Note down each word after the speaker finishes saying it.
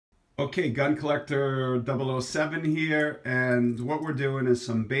Okay, Gun Collector 007 here, and what we're doing is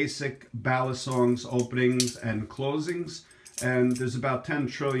some basic Balisongs openings and closings. And there's about 10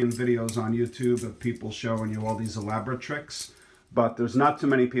 trillion videos on YouTube of people showing you all these elaborate tricks, but there's not too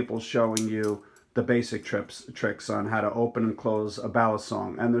many people showing you the basic tricks on how to open and close a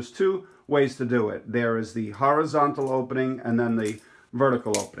Balisong. And there's two ways to do it. There is the horizontal opening and then the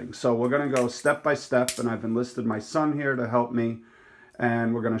vertical opening. So we're going to go step by step, and I've enlisted my son here to help me,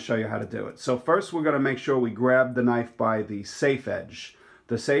 and we're going to show you how to do it. So first we're going to make sure we grab the knife by the safe edge.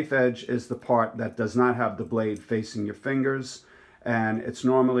 The safe edge is the part that does not have the blade facing your fingers, and it's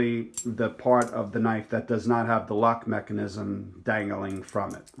normally the part of the knife that does not have the lock mechanism dangling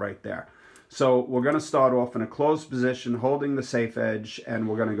from it right there. So we're going to start off in a closed position holding the safe edge, and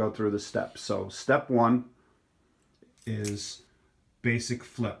we're going to go through the steps. So step 1 is basic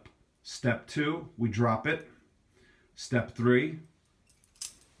flip. Step 2, we drop it. Step 3,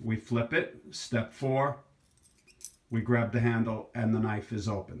 we flip it. Step 4, we grab the handle and the knife is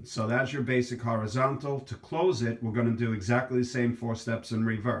open. So that's your basic horizontal. To close it, we're going to do exactly the same 4 steps in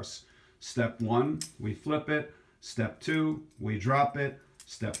reverse. Step 1, we flip it. Step 2, we drop it.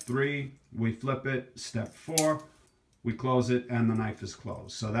 Step 3, we flip it. Step 4, we close it and the knife is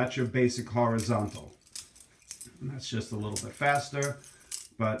closed. So that's your basic horizontal. And that's just a little bit faster.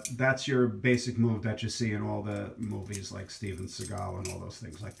 But that's your basic move that you see in all the movies like Steven Seagal and all those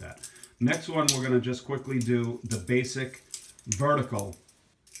things like that. Next one, we're going to just quickly do the basic vertical.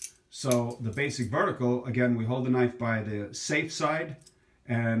 So the basic vertical, again, we hold the knife by the safe side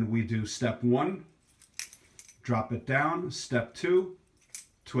and we do step 1, drop it down, step 2,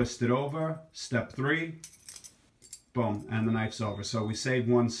 twist it over, step 3, boom, and the knife's over. So we save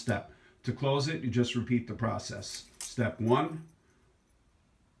 1 step. To close it, you just repeat the process. Step 1,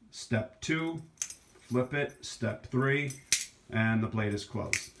 step 2, flip it, step 3, and the blade is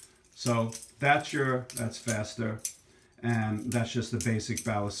closed. So that's faster, and that's just the basic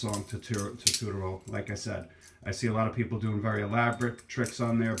Balisong tutorial. Like I said, I see a lot of people doing very elaborate tricks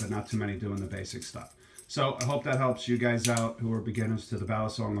on there, but not too many doing the basic stuff. So I hope that helps you guys out who are beginners to the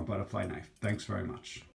Balisong or butterfly knife. Thanks very much.